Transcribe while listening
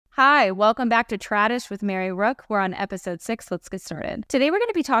Hi, welcome back to Tradish with Mary Rook. We're on episode 6. Let's get started. Today we're going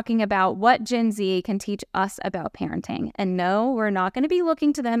to be talking about what Gen Z can teach us about parenting. And no, we're not going to be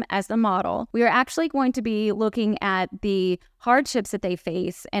looking to them as the model. We are actually going to be looking at the hardships that they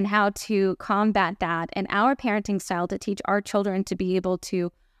face and how to combat that and our parenting style to teach our children to be able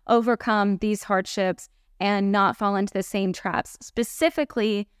to overcome these hardships and not fall into the same traps,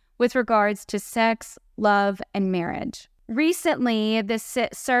 specifically with regards to sex, love, and marriage. Recently, the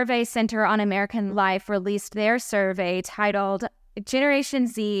Survey Center on American Life released their survey titled Generation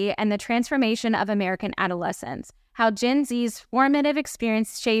Z and the Transformation of American Adolescence, How Gen Z's Formative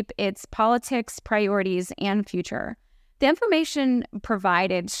Experience Shape Its Politics, Priorities, and Future. The information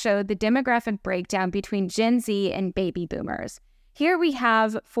provided showed the demographic breakdown between Gen Z and baby boomers. Here we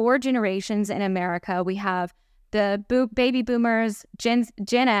have 4 generations in America. We have the baby boomers, Gen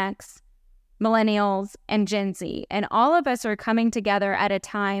X, millennials, and Gen Z. And all of us are coming together at a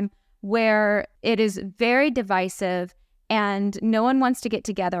time where it is very divisive and no one wants to get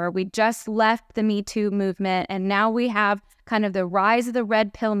together. We just left the Me Too movement, and now we have kind of the rise of the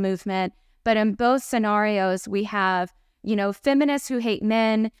red pill movement. But in both scenarios, we have, feminists who hate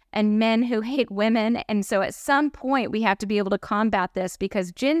men and men who hate women. And so at some point, we have to be able to combat this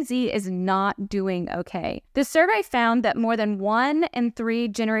because Gen Z is not doing okay. The survey found that more than 1 in 3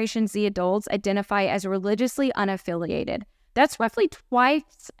 Generation Z adults identify as religiously unaffiliated. That's roughly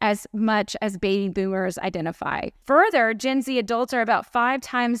twice as much as baby boomers identify. Further, Gen Z adults are about 5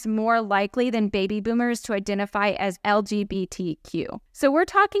 times more likely than baby boomers to identify as LGBTQ. So we're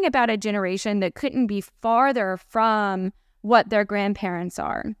talking about a generation that couldn't be farther from what their grandparents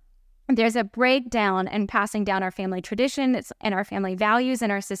are. There's a breakdown in passing down our family traditions and our family values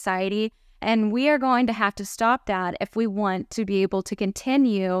in our society, and we are going to have to stop that if we want to be able to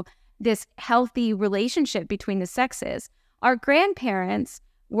continue this healthy relationship between the sexes. Our grandparents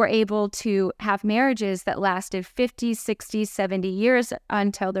were able to have marriages that lasted 50, 60, 70 years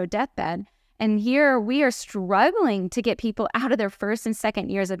until their deathbed. And here we are struggling to get people out of their first and second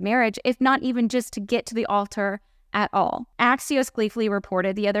years of marriage, if not even just to get to the altar at all. Axios gleefully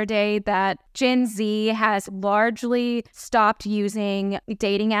reported the other day that Gen Z has largely stopped using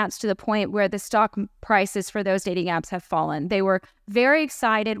dating apps to the point where the stock prices for those dating apps have fallen. They were very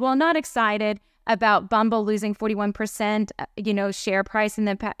excited, well, not excited, about Bumble losing 41%, share price in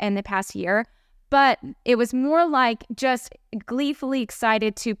the past year. But it was more like just gleefully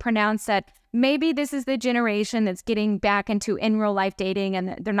excited to pronounce that maybe this is the generation that's getting back into in real life dating,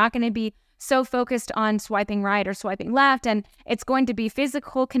 and they're not going to be so focused on swiping right or swiping left, and it's going to be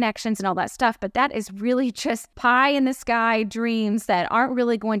physical connections and all that stuff. But that is really just pie in the sky dreams that aren't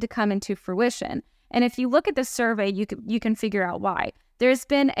really going to come into fruition. And if you look at the survey, you can figure out why. There's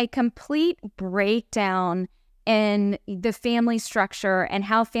been a complete breakdown in the family structure and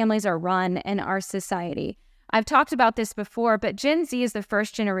how families are run in our society. I've talked about this before, but Gen Z is the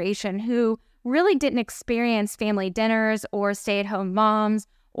first generation who really didn't experience family dinners or stay-at-home moms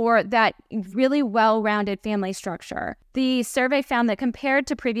or that really well-rounded family structure. The survey found that compared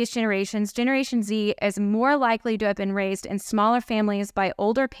to previous generations, Generation Z is more likely to have been raised in smaller families by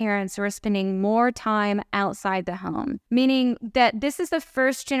older parents who are spending more time outside the home, meaning that this is the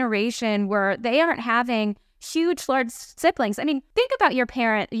first generation where they aren't having huge, large siblings. I mean, think about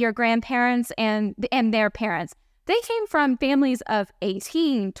your grandparents and their parents. They came from families of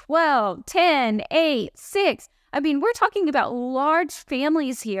 18, 12, 10, 8, 6. I mean, we're talking about large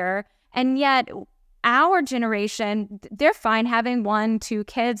families here, and yet our generation, they're fine having 1, 2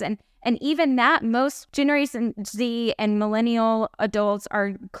 kids. And even that, most Generation Z and millennial adults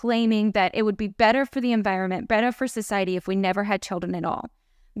are claiming that it would be better for the environment, better for society if we never had children at all.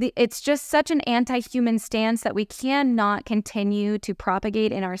 It's just such an anti-human stance that we cannot continue to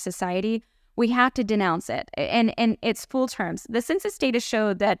propagate in our society. We have to denounce it in its full terms. The census data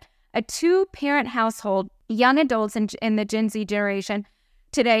showed that a 2-parent household, young adults in the Gen Z generation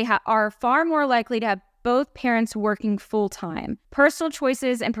today are far more likely to have both parents working full-time. Personal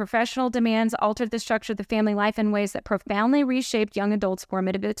choices and professional demands altered the structure of the family life in ways that profoundly reshaped young adults'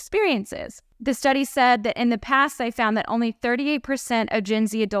 formative experiences. The study said that in the past, they found that only 38% of Gen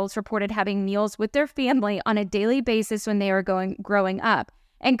Z adults reported having meals with their family on a daily basis when they were growing up.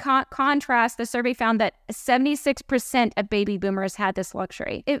 In contrast, the survey found that 76% of baby boomers had this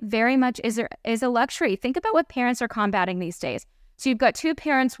luxury. It very much is a luxury. Think about what parents are combating these days. So you've got 2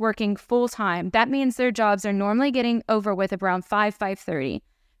 parents working full-time. That means their jobs are normally getting over with around 5:30.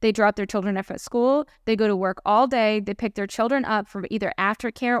 They drop their children off at school. They go to work all day. They pick their children up from either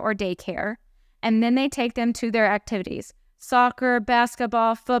aftercare or daycare, and then they take them to their activities. Soccer,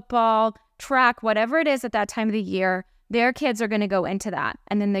 basketball, football, track, whatever it is at that time of the year. Their kids are going to go into that.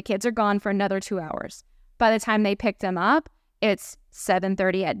 And then the kids are gone for another 2 hours. By the time they pick them up, it's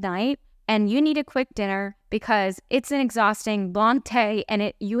 7:30 at night. And you need a quick dinner because it's an exhausting, long day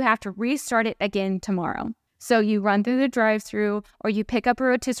and you have to restart it again tomorrow. So you run through the drive-thru or you pick up a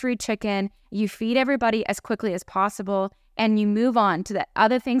rotisserie chicken, you feed everybody as quickly as possible, and you move on to the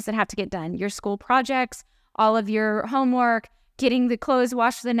other things that have to get done. Your school projects, all of your homework, getting the clothes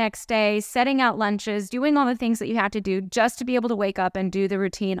washed the next day, setting out lunches, doing all the things that you have to do just to be able to wake up and do the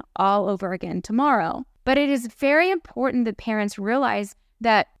routine all over again tomorrow. But it is very important that parents realize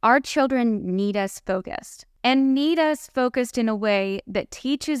that our children need us focused and need us focused in a way that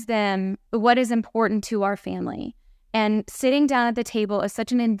teaches them what is important to our family. And sitting down at the table is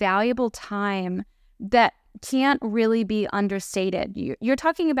such an invaluable time that can't really be understated. You're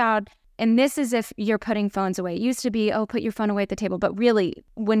talking about, and this is if you're putting phones away. It used to be, oh, put your phone away at the table. But really,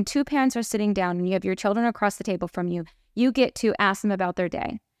 when two parents are sitting down and you have your children across the table from you, you get to ask them about their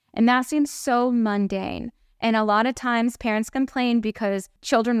day. And that seems so mundane. And a lot of times parents complain because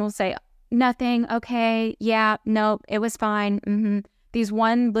children will say, nothing, okay, yeah, no, it was fine. These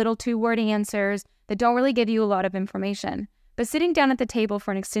one little 2-word answers that don't really give you a lot of information. But sitting down at the table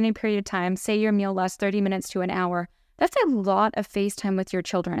for an extended period of time, say your meal lasts 30 minutes to an hour, that's a lot of face time with your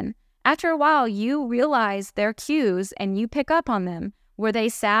children. After a while, you realize their cues and you pick up on them. Were they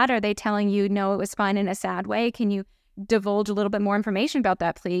sad? Are they telling you, no, it was fine in a sad way? Can you divulge a little bit more information about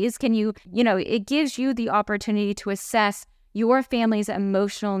that, please? Can you, it gives you the opportunity to assess your family's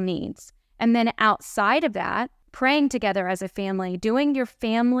emotional needs. And then outside of that, praying together as a family, doing your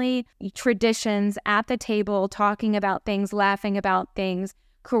family traditions at the table, talking about things, laughing about things,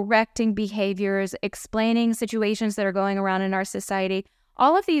 correcting behaviors, explaining situations that are going around in our society.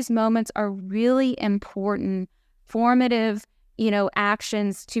 All of these moments are really important, formative,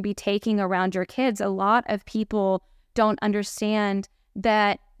 actions to be taking around your kids. A lot of people don't understand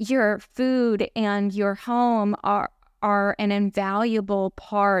that your food and your home are an invaluable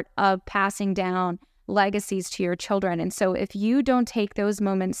part of passing down legacies to your children. And so if you don't take those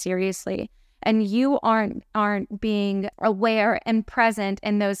moments seriously and you aren't being aware and present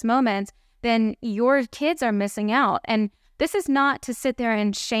in those moments, then your kids are missing out. And this is not to sit there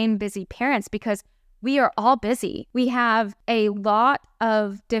and shame busy parents, because we are all busy. We have a lot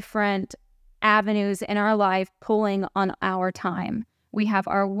of different avenues in our life pulling on our time. We have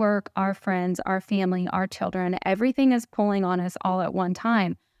our work, our friends, our family, our children. Everything is pulling on us all at one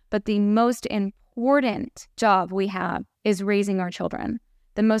time. But the most important job we have is raising our children.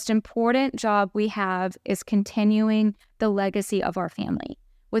 The most important job we have is continuing the legacy of our family.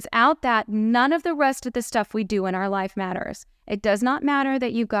 Without that, none of the rest of the stuff we do in our life matters. It does not matter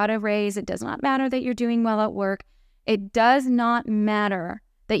that you got a raise. It does not matter that you're doing well at work. It does not matter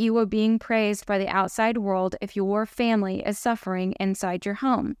that you are being praised by the outside world if your family is suffering inside your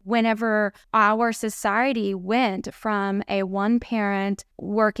home. Whenever our society went from a one-parent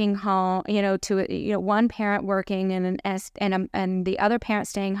working home, to one parent working and the other parent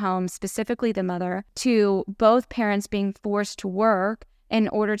staying home, specifically the mother, to both parents being forced to work in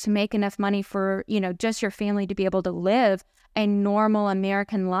order to make enough money for, just your family to be able to live a normal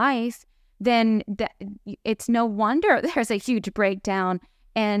American life, then it's no wonder there's a huge breakdown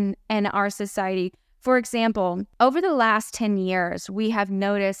in our society. For example, over the last 10 years, we have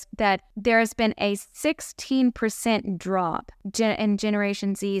noticed that there has been a 16% drop in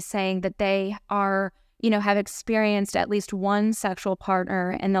Generation Z, saying that they are, have experienced at least one sexual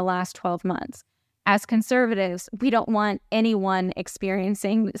partner in the last 12 months. As conservatives, we don't want anyone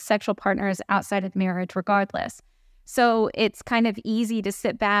experiencing sexual partners outside of marriage regardless. So it's kind of easy to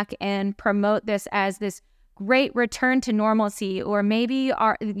sit back and promote this as this great return to normalcy, or maybe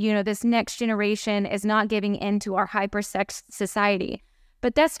this next generation is not giving in to our hypersex society.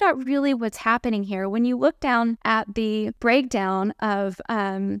 But that's not really what's happening here. When you look down at the breakdown of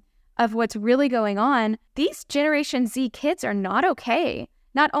what's really going on, these Generation Z kids are not okay.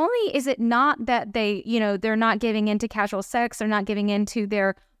 Not only is it not that they're not giving into casual sex, they're not giving into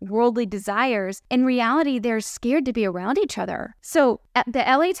their worldly desires. In reality, they're scared to be around each other. So the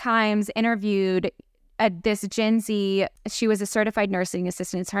LA Times interviewed this Gen Z. She was a certified nursing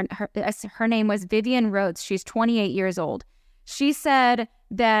assistant. Her name was Vivian Rhodes. She's 28 years old. She said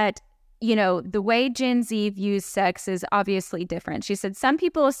that, the way Gen Z views sex is obviously different. She said, some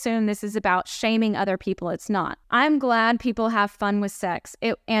people assume this is about shaming other people. It's not. I'm glad people have fun with sex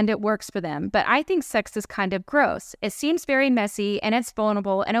and it works for them. But I think sex is kind of gross. It seems very messy and it's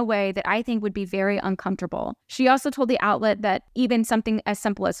vulnerable in a way that I think would be very uncomfortable. She also told the outlet that even something as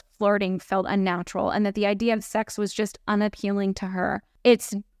simple as flirting felt unnatural and that the idea of sex was just unappealing to her.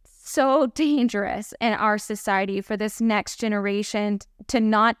 It's so dangerous in our society for this next generation to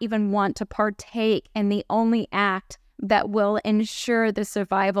not even want to partake in the only act that will ensure the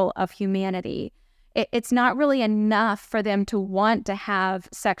survival of humanity. It's not really enough for them to want to have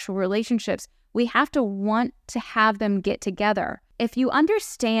sexual relationships. We have to want to have them get together. If you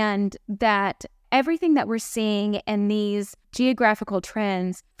understand that everything that we're seeing in these geographical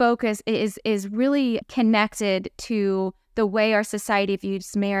trends focus is really connected to the way our society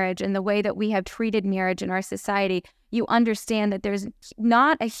views marriage and the way that we have treated marriage in our society, you understand that there's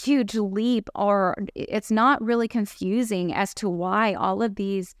not a huge leap, or it's not really confusing as to why all of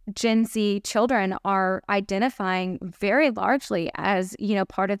these Gen Z children are identifying very largely as,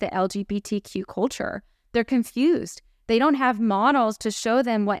 part of the LGBTQ culture. They're confused. They don't have models to show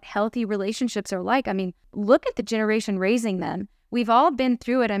them what healthy relationships are like. I mean, look at the generation raising them. We've all been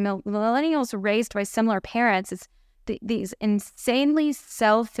through it. Millennials were raised by similar parents. It's these insanely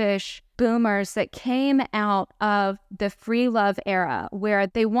selfish boomers that came out of the free love era, where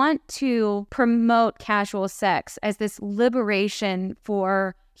they want to promote casual sex as this liberation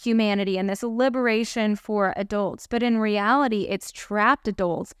for humanity and this liberation for adults. But in reality, it's trapped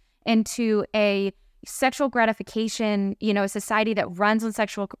adults into a sexual gratification, a society that runs on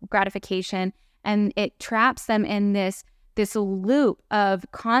sexual gratification, and it traps them in this loop of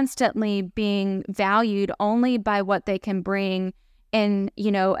constantly being valued only by what they can bring in,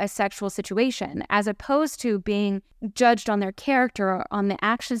 a sexual situation, as opposed to being judged on their character, or on the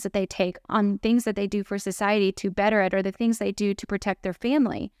actions that they take, on things that they do for society to better it, or the things they do to protect their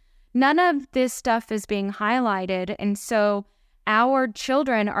family. None of this stuff is being highlighted, and so our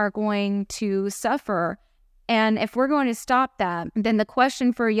children are going to suffer. And if we're going to stop that, then the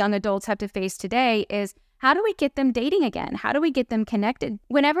question for young adults have to face today is, how do we get them dating again? How do we get them connected?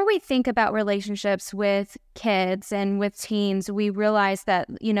 Whenever we think about relationships with kids and with teens, we realize that,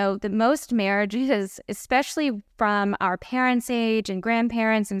 the most marriages, especially from our parents' age and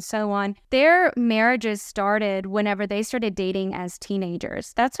grandparents and so on, their marriages started whenever they started dating as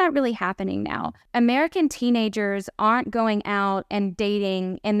teenagers. That's not really happening now. American teenagers aren't going out and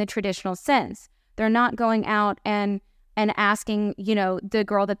dating in the traditional sense. They're not going out and asking, the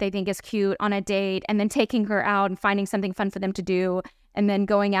girl that they think is cute on a date, and then taking her out and finding something fun for them to do, and then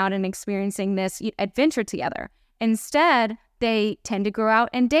going out and experiencing this adventure together. Instead, they tend to go out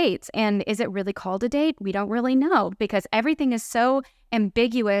and date. And is it really called a date? We don't really know, because everything is so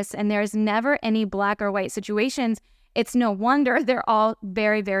ambiguous and there's never any black or white situations. It's no wonder they're all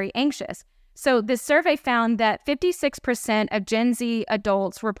very, very anxious. So this survey found that 56% of Gen Z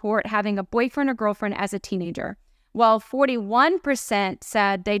adults report having a boyfriend or girlfriend as a teenager, while 41%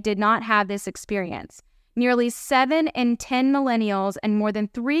 said they did not have this experience. Nearly 7 in 10 millennials and more than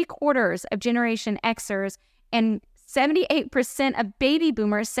 3/4 of Generation Xers and 78% of baby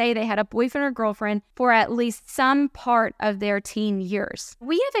boomers say they had a boyfriend or girlfriend for at least some part of their teen years.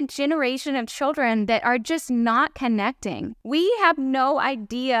 We have a generation of children that are just not connecting. We have no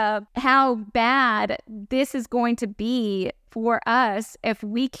idea how bad this is going to be for us if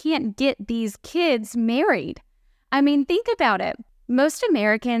we can't get these kids married. I mean, think about it. Most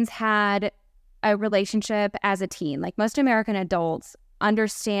Americans had a relationship as a teen. Like, most American adults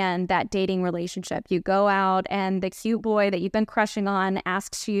understand that dating relationship. You go out and the cute boy that you've been crushing on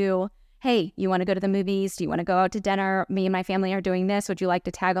asks you, hey, you want to go to the movies? Do you want to go out to dinner? Me and my family are doing this. Would you like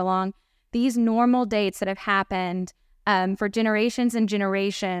to tag along? These normal dates that have happened for generations and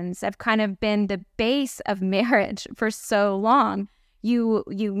generations have kind of been the base of marriage for so long. You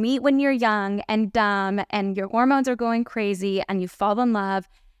meet when you're young and dumb and your hormones are going crazy and you fall in love,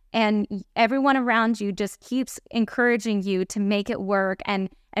 and everyone around you just keeps encouraging you to make it work and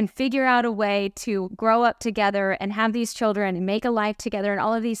figure out a way to grow up together and have these children and make a life together and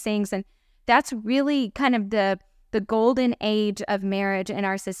all of these things. And that's really kind of the golden age of marriage in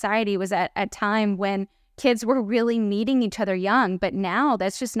our society, was at a time when kids were really meeting each other young. But now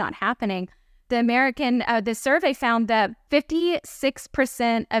that's just not happening. The survey found that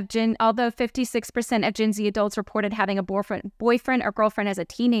 56% of Gen Z adults reported having a boyfriend or girlfriend as a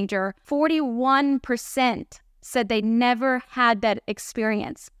teenager, 41% said they never had that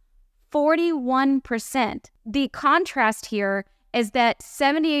experience. 41%. The contrast here is that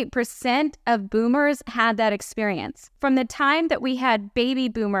 78% of boomers had that experience. From the time that we had baby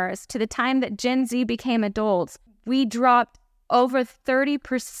boomers to the time that Gen Z became adults, we dropped over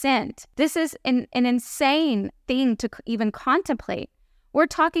 30%. This is an insane thing to even contemplate. We're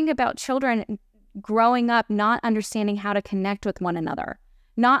talking about children growing up not understanding how to connect with one another,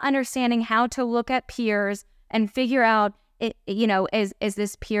 not understanding how to look at peers and figure out, is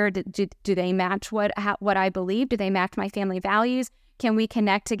this peer, do they match what I believe? Do they match my family values? Can we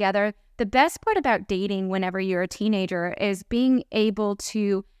connect together? The best part about dating whenever you're a teenager is being able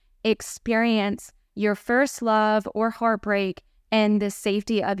to experience your first love or heartbreak in the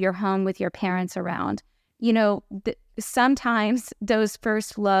safety of your home with your parents around. Sometimes those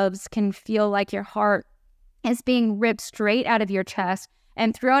first loves can feel like your heart is being ripped straight out of your chest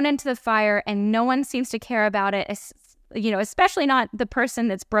and thrown into the fire, and no one seems to care about it, especially not the person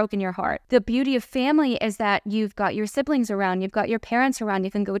that's broken your heart. The beauty of family is that you've got your siblings around, you've got your parents around.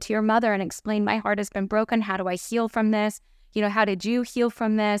 You can go to your mother and explain, my heart has been broken. How do I heal from this? How did you heal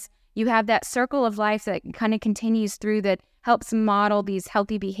from this? You have that circle of life that kind of continues through that helps model these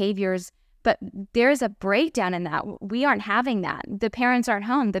healthy behaviors. But there's a breakdown in that. We aren't having that. The parents aren't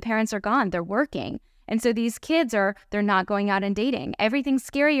home. The parents are gone. They're working. And so these kids they're not going out and dating. Everything's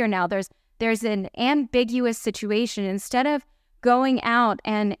scarier now. There's an ambiguous situation. Instead of going out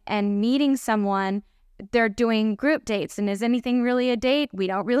and meeting someone, they're doing group dates. And is anything really a date? We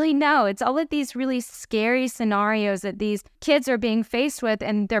don't really know. It's all of these really scary scenarios that these kids are being faced with,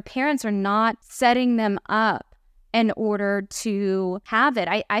 and their parents are not setting them up in order to have it.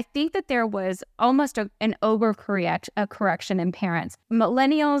 I think that there was almost an overcorrection in parents.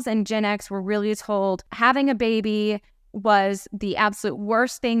 Millennials and Gen X were really told having a baby was the absolute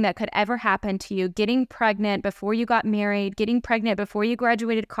worst thing that could ever happen to you. Getting pregnant before you got married, getting pregnant before you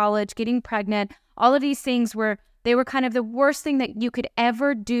graduated college, getting pregnant, all of these things were kind of the worst thing that you could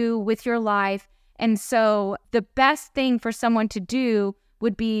ever do with your life. And so the best thing for someone to do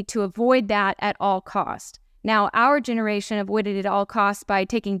would be to avoid that at all cost. Now, our generation avoided it at all costs by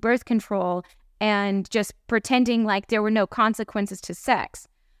taking birth control and just pretending like there were no consequences to sex.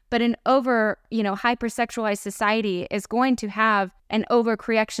 But an hypersexualized society is going to have an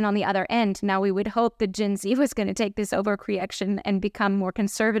overcorrection on the other end. Now, we would hope that Gen Z was going to take this overcorrection and become more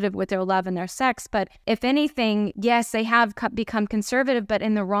conservative with their love and their sex. But if anything, yes, they have become conservative, but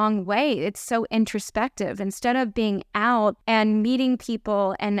in the wrong way. It's so introspective. Instead of being out and meeting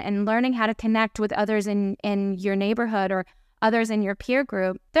people and learning how to connect with others in your neighborhood or others in your peer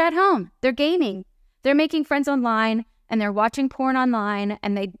group, they're at home, they're gaming, they're making friends online, and they're watching porn online,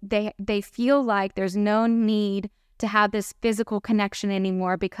 and they feel like there's no need to have this physical connection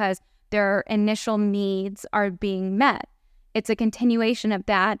anymore because their initial needs are being met. It's a continuation of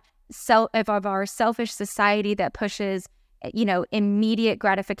that of our selfish society that pushes, immediate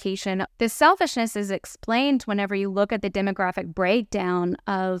gratification. The selfishness is explained whenever you look at the demographic breakdown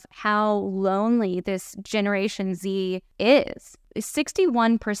of how lonely this Generation Z is.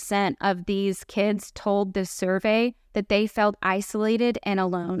 61% of these kids told the survey that they felt isolated and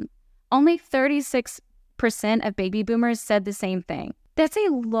alone. Only 36% of baby boomers said the same thing. That's a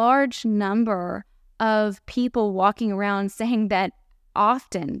large number of people walking around saying that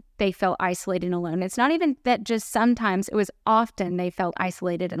often they felt isolated and alone. It's not even that just sometimes, it was often they felt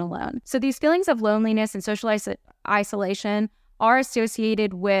isolated and alone. So these feelings of loneliness and social isolation are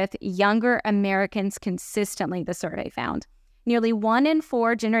associated with younger Americans consistently, the survey found. Nearly 1 in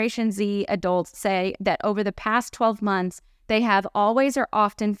 4 Generation Z adults say that over the past 12 months, they have always or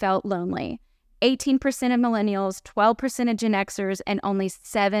often felt lonely. 18% of millennials, 12% of Gen Xers, and only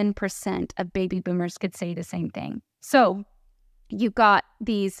 7% of baby boomers could say the same thing. So you've got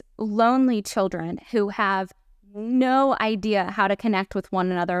these lonely children who have no idea how to connect with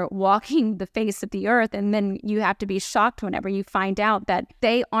one another, walking the face of the earth, and then you have to be shocked whenever you find out that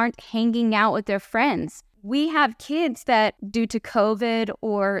they aren't hanging out with their friends. We have kids that, due to COVID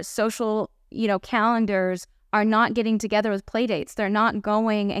or social, calendars, are not getting together with play dates. They're not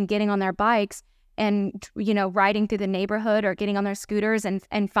going and getting on their bikes and, riding through the neighborhood or getting on their scooters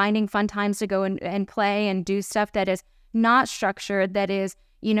and finding fun times to go and play and do stuff that is not structured, that is,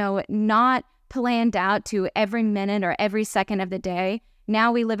 not planned out to every minute or every second of the day.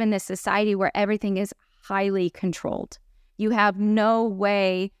 Now we live in this society where everything is highly controlled. You have no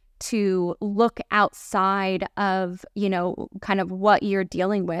way to look outside of, kind of what you're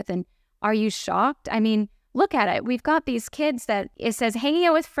dealing with. And are you shocked? I mean, look at it. We've got these kids that it says hanging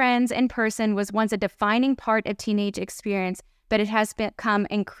out with friends in person was once a defining part of teenage experience, but it has become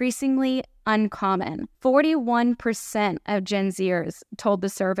increasingly uncommon. 41% of Gen Zers told the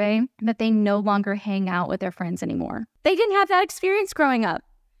survey that they no longer hang out with their friends anymore. They didn't have that experience growing up.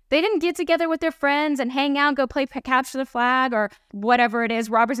 They didn't get together with their friends and hang out, go play capture the flag or whatever it is,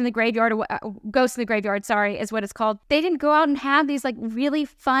 robbers in the graveyard, or ghosts in the graveyard, is what it's called. They didn't go out and have these really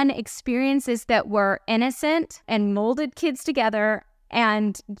fun experiences that were innocent and molded kids together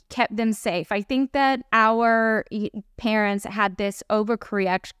and kept them safe. I think that our parents had this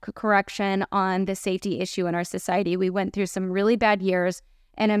overcorrection on the safety issue in our society. We went through some really bad years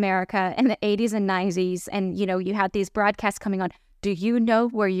in America in the 80s and 90s. And, you had these broadcasts coming on, Do you know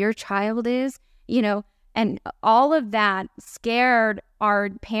where your child is? And all of that scared our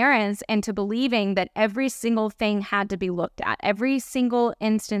parents into believing that every single thing had to be looked at. Every single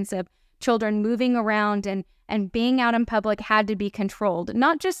instance of children moving around and being out in public had to be controlled.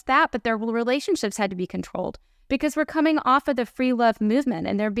 Not just that, but their relationships had to be controlled, because we're coming off of the free love movement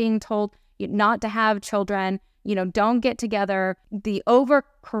and they're being told not to have children, don't get together. The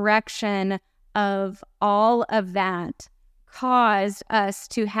overcorrection of all of that caused us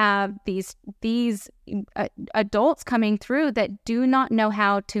to have these adults coming through that do not know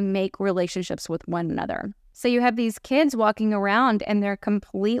how to make relationships with one another. So you have these kids walking around and they're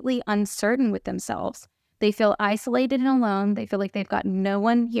completely uncertain with themselves. They feel isolated and alone. They feel like they've got no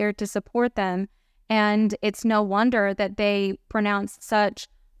one here to support them. And it's no wonder that they pronounce such,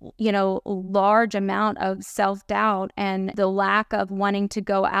 large amount of self-doubt and the lack of wanting to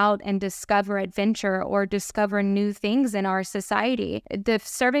go out and discover adventure or discover new things in our society. The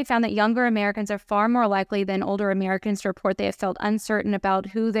survey found that younger Americans are far more likely than older Americans to report they have felt uncertain about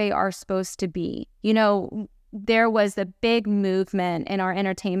who they are supposed to be. There was a big movement in our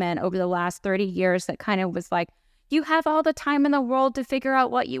entertainment over the last 30 years that kind of was like, you have all the time in the world to figure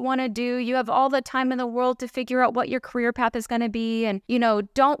out what you want to do. You have all the time in the world to figure out what your career path is going to be. And,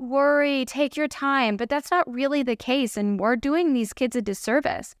 don't worry, take your time. But that's not really the case. And we're doing these kids a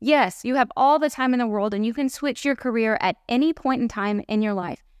disservice. Yes, you have all the time in the world and you can switch your career at any point in time in your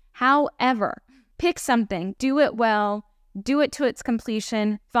life. However, pick something, do it well, do it to its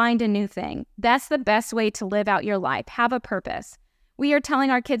completion, find a new thing. That's the best way to live out your life. Have a purpose. We are telling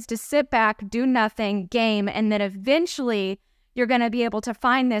our kids to sit back, do nothing, game, and then eventually you're going to be able to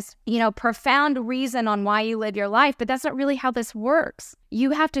find this, profound reason on why you live your life. But that's not really how this works.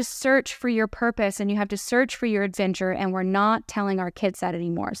 You have to search for your purpose and you have to search for your adventure. And we're not telling our kids that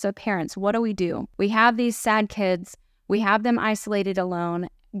anymore. So parents, what do? We have these sad kids. We have them isolated alone.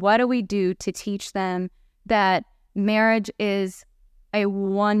 What do we do to teach them that marriage is a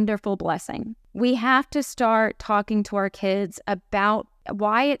wonderful blessing? We have to start talking to our kids about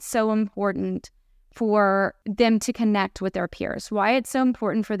why it's so important for them to connect with their peers, why it's so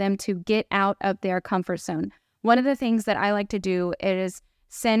important for them to get out of their comfort zone. One of the things that I like to do is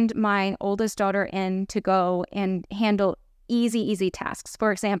send my oldest daughter in to go and handle easy tasks.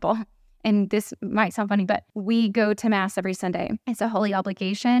 For example, and this might sound funny, but we go to Mass every Sunday. It's a holy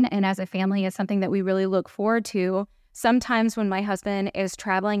obligation, and as a family, it's something that we really look forward to. Sometimes when my husband is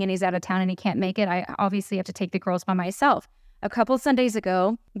traveling and he's out of town and he can't make it, I obviously have to take the girls by myself. A couple Sundays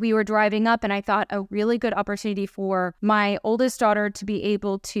ago, we were driving up and I thought a really good opportunity for my oldest daughter to be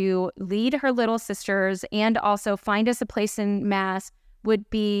able to lead her little sisters and also find us a place in Mass would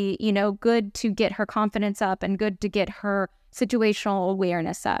be, good to get her confidence up and good to get her situational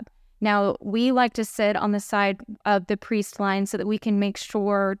awareness up. Now, we like to sit on the side of the priest line so that we can make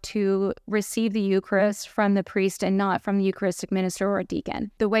sure to receive the Eucharist from the priest and not from the Eucharistic minister or a deacon.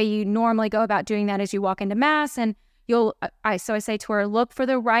 The way you normally go about doing that is you walk into Mass and so I say to her, look for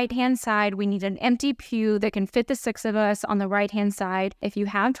the right-hand side. We need an empty pew that can fit the 6 of us on the right-hand side. If you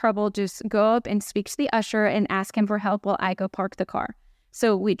have trouble, just go up and speak to the usher and ask him for help while I go park the car.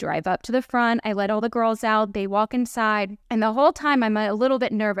 So we drive up to the front. I let all the girls out. They walk inside. And the whole time I'm a little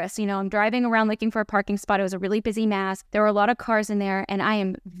bit nervous. I'm driving around looking for a parking spot. It was a really busy Mass. There were a lot of cars in there and I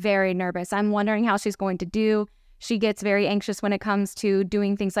am very nervous. I'm wondering how she's going to do. She gets very anxious when it comes to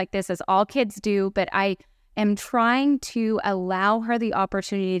doing things like this, as all kids do. But I am trying to allow her the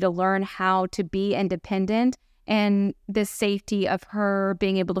opportunity to learn how to be independent and the safety of her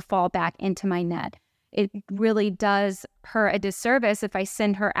being able to fall back into my net. It really does her a disservice if I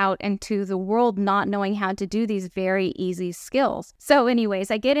send her out into the world not knowing how to do these very easy skills. So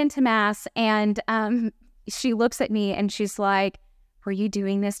anyways, I get into Mass and she looks at me and she's like, were you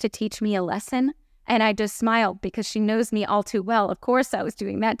doing this to teach me a lesson? And I just smiled because she knows me all too well. Of course I was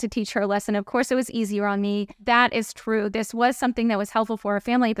doing that to teach her a lesson. Of course it was easier on me. That is true. This was something that was helpful for our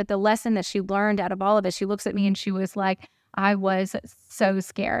family, but the lesson that she learned out of all of it, she looks at me and she was like, I was so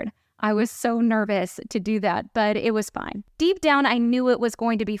scared. I was so nervous to do that, but it was fine. Deep down, I knew it was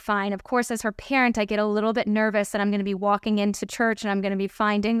going to be fine. Of course, as her parent, I get a little bit nervous that I'm going to be walking into church and I'm going to be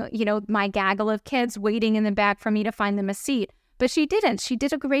finding, my gaggle of kids waiting in the back for me to find them a seat. But she didn't. She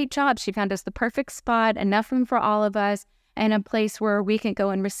did a great job. She found us the perfect spot, enough room for all of us, and a place where we can go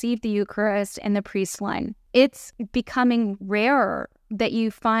and receive the Eucharist and the priest line. It's becoming rarer that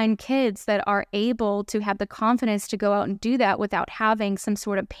you find kids that are able to have the confidence to go out and do that without having some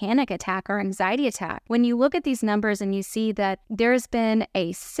sort of panic attack or anxiety attack. When you look at these numbers and you see that there's been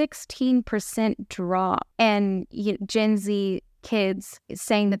a 16% drop in Gen Z kids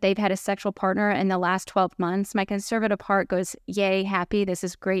saying that they've had a sexual partner in the last 12 months, my conservative heart goes, yay, happy, this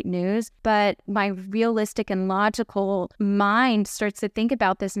is great news. But my realistic and logical mind starts to think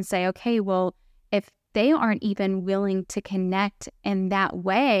about this and say, okay, well, if they aren't even willing to connect in that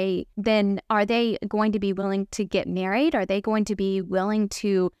way, then are they going to be willing to get married? Are they going to be willing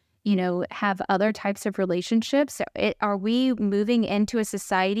to, have other types of relationships? Are we moving into a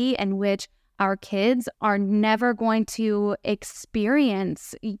society in which our kids are never going to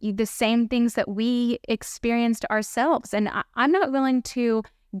experience the same things that we experienced ourselves? And I'm not willing to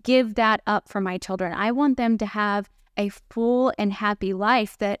give that up for my children. I want them to have a full and happy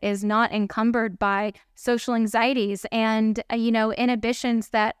life that is not encumbered by social anxieties and, inhibitions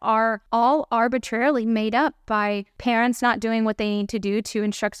that are all arbitrarily made up by parents not doing what they need to do to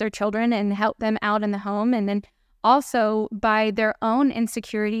instruct their children and help them out in the home. And then also by their own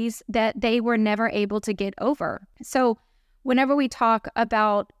insecurities that they were never able to get over. So whenever we talk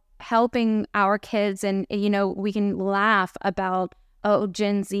about helping our kids and, we can laugh about, oh,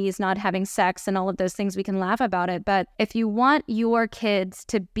 Gen Z is not having sex and all of those things, we can laugh about it. But if you want your kids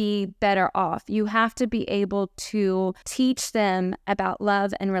to be better off, you have to be able to teach them about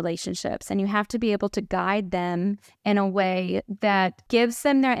love and relationships. And you have to be able to guide them in a way that gives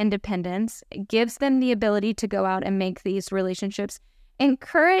them their independence, gives them the ability to go out and make these relationships.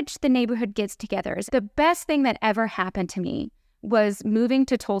 Encourage the neighborhood gets-togethers. The best thing that ever happened to me was moving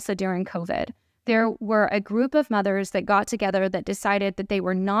to Tulsa during COVID. There were a group of mothers that got together that decided that they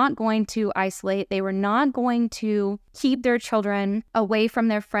were not going to isolate. They were not going to keep their children away from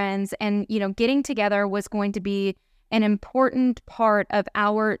their friends. And, getting together was going to be an important part of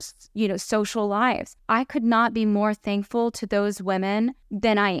our, social lives. I could not be more thankful to those women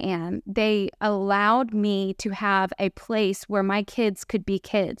than I am. They allowed me to have a place where my kids could be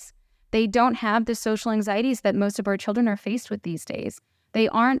kids. They don't have the social anxieties that most of our children are faced with these days. They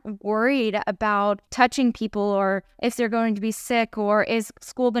aren't worried about touching people or if they're going to be sick or is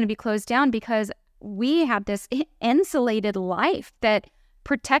school going to be closed down, because we have this insulated life that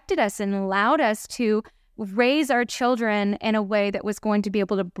protected us and allowed us to raise our children in a way that was going to be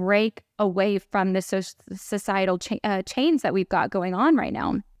able to break away from the societal chains that we've got going on right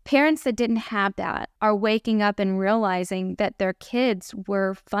now. Parents that didn't have that are waking up and realizing that their kids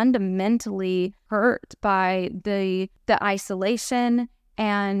were fundamentally hurt by the isolation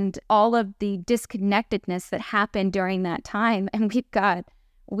and all of the disconnectedness that happened during that time. And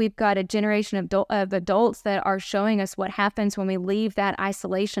we've got a generation of adults that are showing us what happens when we leave that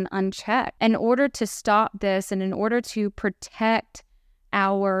isolation unchecked. In order to stop this and in order to protect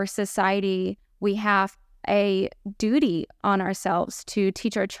our society, we have a duty on ourselves to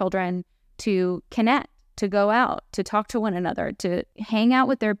teach our children to connect, to go out, to talk to one another, to hang out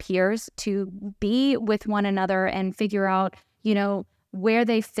with their peers, to be with one another and figure out, where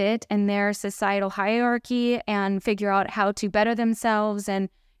they fit in their societal hierarchy and figure out how to better themselves and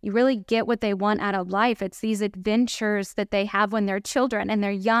you really get what they want out of life. It's these adventures that they have when they're children and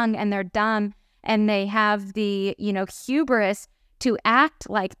they're young and they're dumb and they have the, hubris to act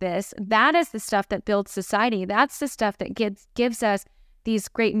like this. That is the stuff that builds society. That's the stuff that gives us these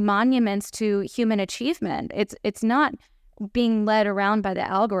great monuments to human achievement. It's not being led around by the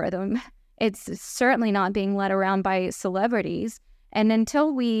algorithm. It's certainly not being led around by celebrities. And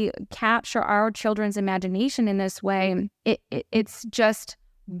until we capture our children's imagination in this way, it's just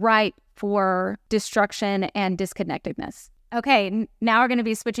ripe for destruction and disconnectedness. Okay, now we're going to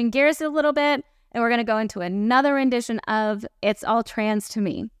be switching gears a little bit, and we're going to go into another rendition of It's All Trans to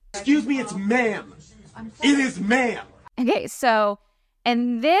Me. Excuse me, it's ma'am. It is ma'am. Okay, so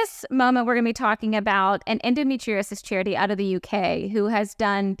in this moment, we're going to be talking about an endometriosis charity out of the UK who has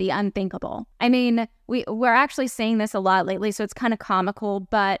done the unthinkable. I mean, we're actually seeing this a lot lately, so it's kind of comical,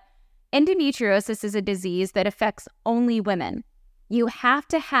 but endometriosis is a disease that affects only women. You have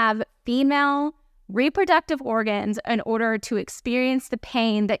to have female reproductive organs in order to experience the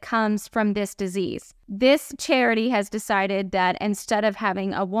pain that comes from this disease. This charity has decided that instead of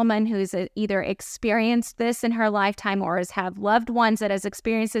having a woman who's either experienced this in her lifetime or has have loved ones that has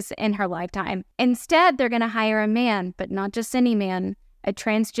experienced this in her lifetime, instead they're going to hire a man, but not just any man, a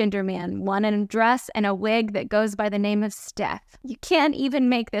transgender man, one in a dress and a wig that goes by the name of Steph. You can't even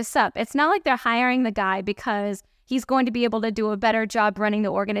make this up. It's not like they're hiring the guy because he's going to be able to do a better job running the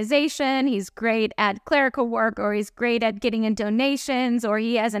organization, he's great at clerical work, or he's great at getting in donations, or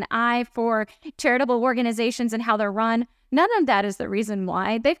he has an eye for charitable organizations and how they're run. None of that is the reason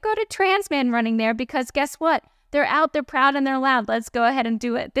why. They've got a trans man running there because guess what? They're out, they're proud, and they're loud. Let's go ahead and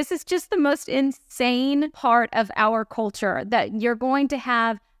do it. This is just the most insane part of our culture, that you're going to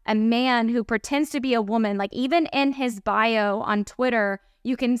have a man who pretends to be a woman. Like even in his bio on Twitter,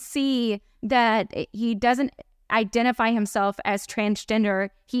 you can see that he doesn't identify himself as transgender.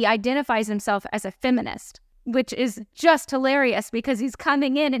 He identifies himself as a feminist, which is just hilarious because he's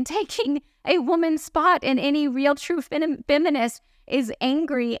coming in and taking a woman's spot, and any real true feminist is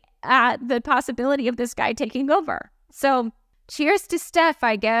angry at the possibility of this guy taking over. So cheers to Steph,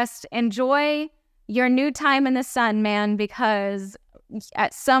 I guess. Enjoy your new time in the sun, man, because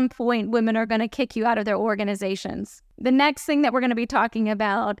at some point women are going to kick you out of their organizations. The next thing that we're going to be talking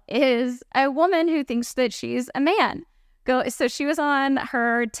about is a woman who thinks that she's a man. So she was on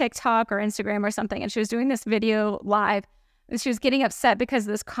her TikTok or Instagram or something, and she was doing this video live. And she was getting upset because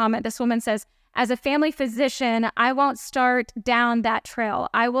of this comment. This woman says, "As a family physician, I won't start down that trail.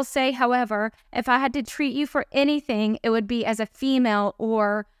 I will say, however, if I had to treat you for anything, it would be as a female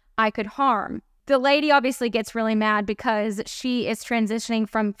or I could harm." The lady obviously gets really mad because she is transitioning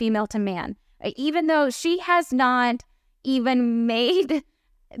from female to man, even though she has not even made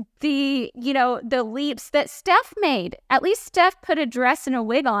the leaps that Steph made. At least Steph put a dress and a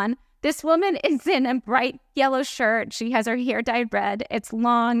wig on. This woman is in a bright yellow shirt. She has her hair dyed red. It's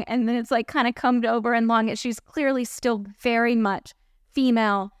long, and then it's like kind of combed over and long. And she's clearly still very much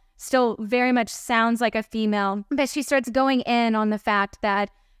female, still very much sounds like a female. But she starts going in on the fact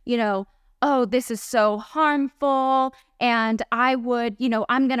that, oh, this is so harmful. And I'm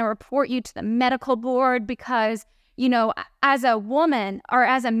going to report you to the medical board because, as a woman or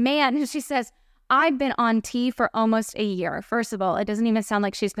as a man, she says, I've been on T for almost a year. First of all, it doesn't even sound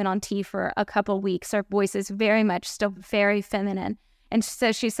like she's been on T for a couple weeks. Her voice is very much still very feminine. And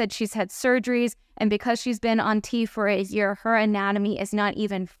she said she's had surgeries, and because she's been on T for a year, her anatomy is not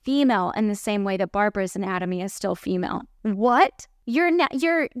even female in the same way that Barbara's anatomy is still female. What?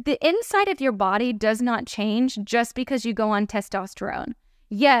 The inside of your body does not change just because you go on testosterone.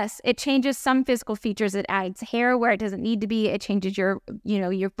 Yes, it changes some physical features. It adds hair where it doesn't need to be. It changes your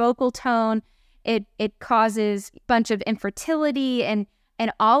vocal tone. It causes a bunch of infertility and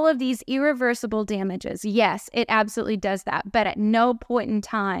all of these irreversible damages. Yes, it absolutely does that. But at no point in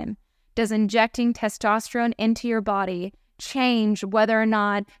time does injecting testosterone into your body change whether or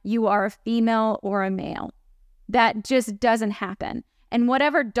not you are a female or a male. That just doesn't happen. And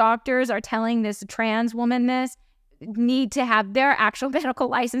whatever doctors are telling this trans woman this need to have their actual medical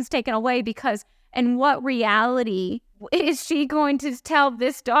license taken away, because in what reality is she going to tell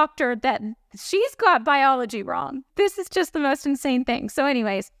this doctor that she's got biology wrong? This is just the most insane thing. So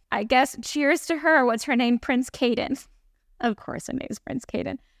anyways, I guess cheers to her. What's her name? Prince Caden. Of course her name is Prince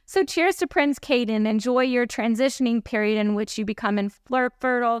Caden. So cheers to Prince Caden. Enjoy your transitioning period in which you become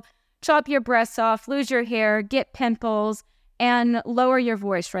infertile, chop your breasts off, lose your hair, get pimples, and lower your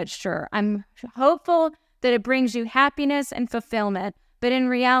voice register. I'm hopeful that it brings you happiness and fulfillment. But in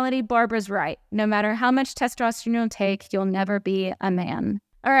reality, Barbara's right. No matter how much testosterone you'll take, you'll never be a man.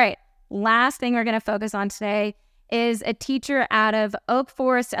 All right, last thing we're going to focus on today is a teacher out of Oak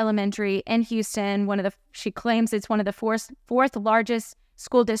Forest Elementary in Houston. She claims it's one of the fourth largest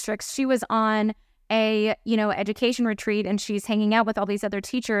school districts. She was on a education retreat, and she's hanging out with all these other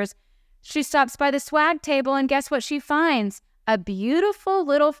teachers. She stops by the swag table, and guess what she finds? A beautiful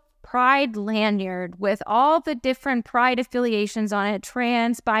little Pride lanyard with all the different Pride affiliations on it,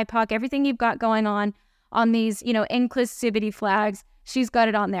 trans, BIPOC, everything you've got going on these, inclusivity flags. She's got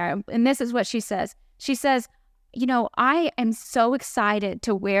it on there. And this is what she says. She says, I am so excited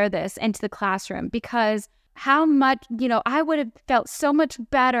to wear this into the classroom because how much, I would have felt so much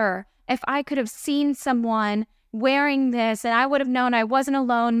better if I could have seen someone wearing this and I would have known I wasn't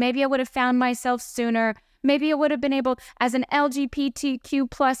alone. Maybe I would have found myself sooner. Maybe I would have been able, as an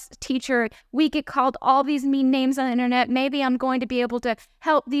LGBTQ plus teacher, we get called all these mean names on the internet. Maybe I'm going to be able to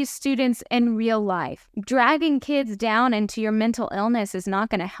help these students in real life. Dragging kids down into your mental illness is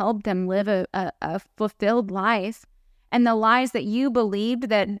not going to help them live a fulfilled life. And the lies that you believed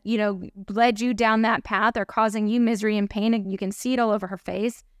that, led you down that path are causing you misery and pain, and you can see it all over her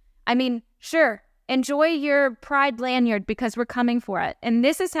face. I mean, sure, enjoy your Pride lanyard because we're coming for it. And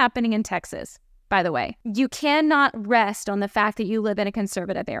this is happening in Texas. By the way, you cannot rest on the fact that you live in a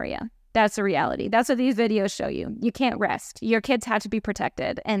conservative area. That's the reality. That's what these videos show you. You can't rest. Your kids have to be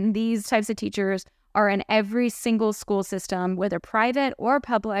protected. And these types of teachers are in every single school system, whether private or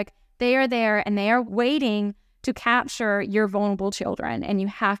public. They are there and they are waiting to capture your vulnerable children, and you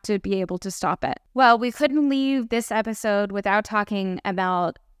have to be able to stop it. Well, we couldn't leave this episode without talking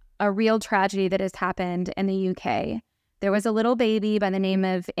about a real tragedy that has happened in the UK. There was a little baby by the name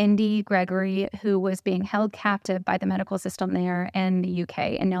of Indi Gregory who was being held captive by the medical system there in the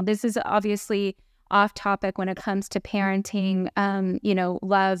UK. And now this is obviously off topic when it comes to parenting,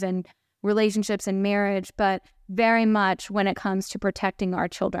 love and relationships and marriage, but very much when it comes to protecting our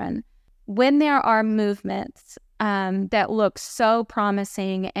children. When there are movements that look so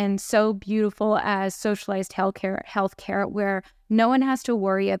promising and so beautiful as socialized healthcare, where no one has to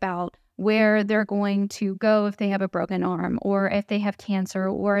worry about where they're going to go if they have a broken arm or if they have cancer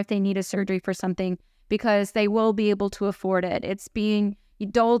or if they need a surgery for something, because they will be able to afford it. It's being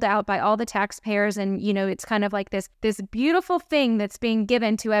doled out by all the taxpayers, and it's kind of like this beautiful thing that's being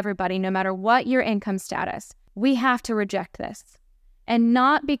given to everybody, no matter what your income status. We have to reject this. And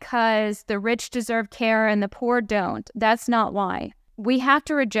not because the rich deserve care and the poor don't. That's not why. We have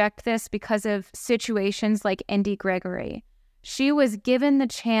to reject this because of situations like Indi Gregory. She was given the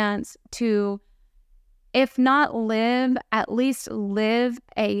chance to, if not live, at least live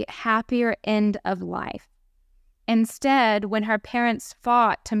a happier end of life. Instead, when her parents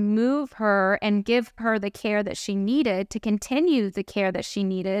fought to move her and give her the care that she needed, to continue the care that she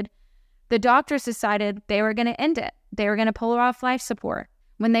needed, the doctors decided they were going to end it. They were going to pull her off life support.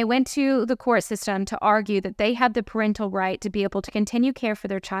 When they went to the court system to argue that they had the parental right to be able to continue care for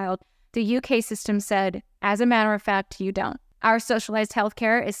their child, the UK system said, as a matter of fact, you don't. Our socialized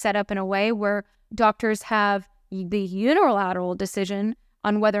healthcare is set up in a way where doctors have the unilateral decision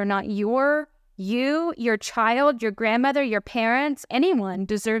on whether or not your child, your grandmother, your parents, anyone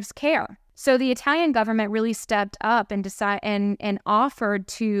deserves care. So the Italian government really stepped up and offered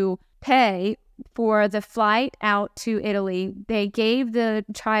to pay for the flight out to Italy. They gave the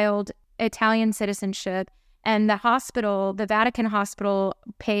child Italian citizenship, and the Vatican hospital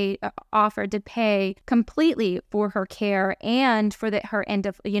offered to pay completely for her care and for her end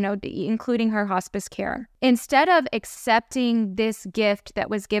of, including her hospice care. Instead of accepting this gift that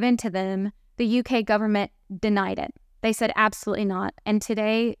was given to them, the UK government denied it. They said absolutely not. And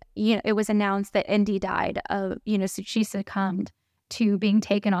today, it was announced that Indi died of, she succumbed to being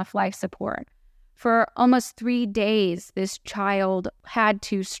taken off life support. For almost 3 days, this child had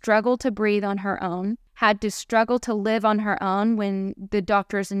to struggle to breathe on her own, had to struggle to live on her own when the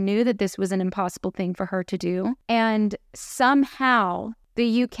doctors knew that this was an impossible thing for her to do. And somehow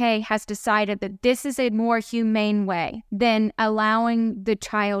the UK has decided that this is a more humane way than allowing the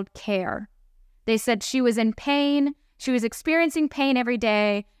child care. They said she was in pain, she was experiencing pain every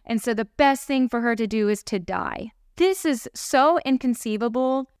day, and so the best thing for her to do is to die. This is so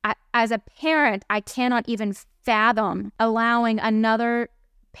inconceivable. As a parent, I cannot even fathom allowing another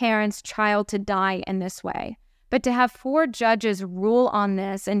parent's child to die in this way. But to have 4 judges rule on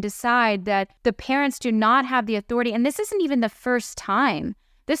this and decide that the parents do not have the authority, and this isn't even the first time.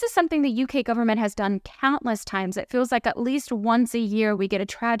 This is something the UK government has done countless times. It feels like at least once a year we get a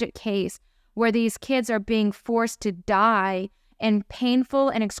tragic case where these kids are being forced to die in painful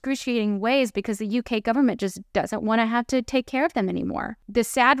and excruciating ways because the UK government just doesn't want to have to take care of them anymore. The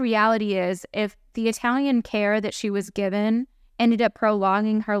sad reality is, if the Italian care that she was given ended up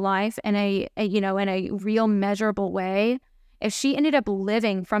prolonging her life in a real measurable way, if she ended up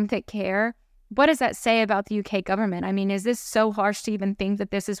living from that care, what does that say about the UK government? I mean, is this so harsh to even think that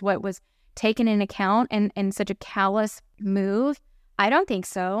this is what was taken in account and such a callous move? I don't think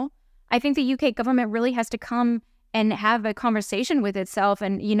so. I think the UK government really has to come and have a conversation with itself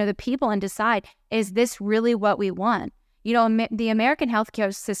and, the people, and decide, is this really what we want? The American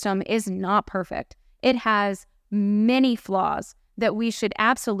healthcare system is not perfect. It has many flaws that we should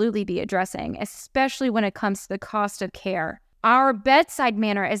absolutely be addressing, especially when it comes to the cost of care. Our bedside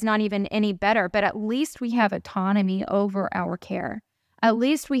manner is not even any better, but at least we have autonomy over our care. At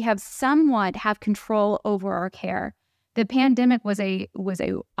least we have somewhat have control over our care. The pandemic was a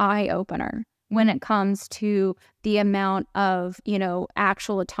eye-opener when it comes to the amount of,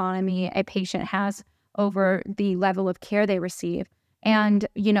 actual autonomy a patient has over the level of care they receive. And,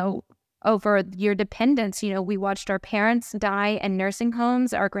 over your dependence, we watched our parents die in nursing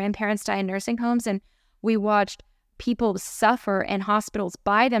homes, our grandparents die in nursing homes, and we watched people suffer in hospitals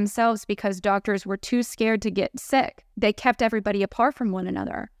by themselves because doctors were too scared to get sick. They kept everybody apart from one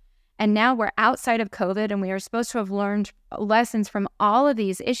another. And now we're outside of COVID, and we are supposed to have learned lessons from all of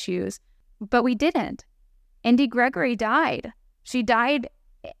these issues, but we didn't. Indi Gregory died. She died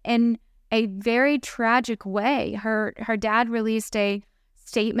in a very tragic way. Her dad released a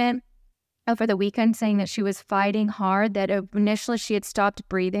statement over the weekend saying that she was fighting hard, that initially she had stopped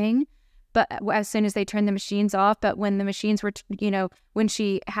breathing, but as soon as they turned the machines off, but when the machines were, when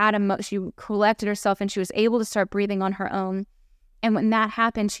she had she collected herself and she was able to start breathing on her own. And when that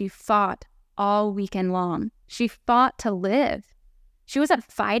happened, she fought all weekend long. She fought to live. She wasn't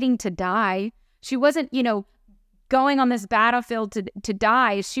fighting to die. She wasn't, going on this battlefield to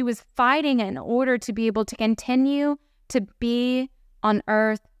die. She was fighting in order to be able to continue to be on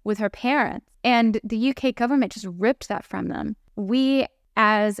earth with her parents. And the UK government just ripped that from them. We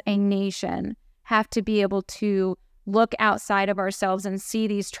as a nation have to be able to look outside of ourselves and see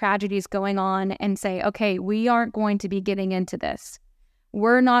these tragedies going on and say, okay, we aren't going to be getting into this.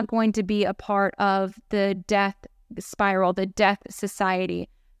 We're not going to be a part of the death spiral, the death society,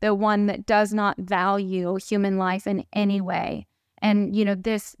 the one that does not value human life in any way. And, you know,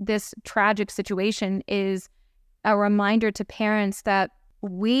 this tragic situation is a reminder to parents that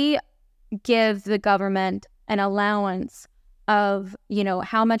we give the government an allowance of, you know,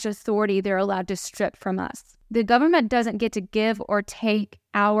 how much authority they're allowed to strip from us. The government doesn't get to give or take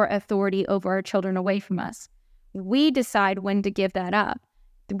our authority over our children away from us. We decide when to give that up,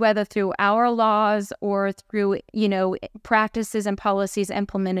 whether through our laws or through, you know, practices and policies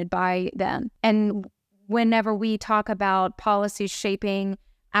implemented by them. And whenever we talk about policies shaping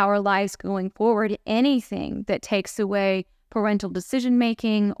our lives going forward, anything that takes away parental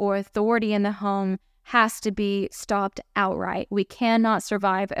decision-making or authority in the home has to be stopped outright. We cannot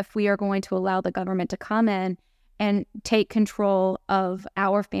survive if we are going to allow the government to come in and take control of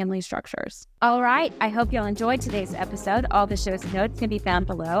our family structures. All right, I hope y'all enjoyed today's episode. All the show's notes can be found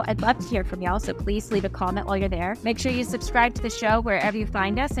below. I'd love to hear from y'all, so please leave a comment while you're there. Make sure you subscribe to the show wherever you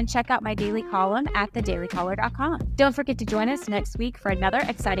find us and check out my daily column at thedailycaller.com. Don't forget to join us next week for another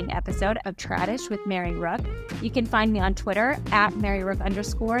exciting episode of Tradish with Mary Rook. You can find me on Twitter at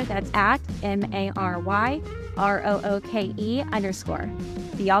MaryRook_. That's at MaryRooke_.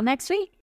 See y'all next week.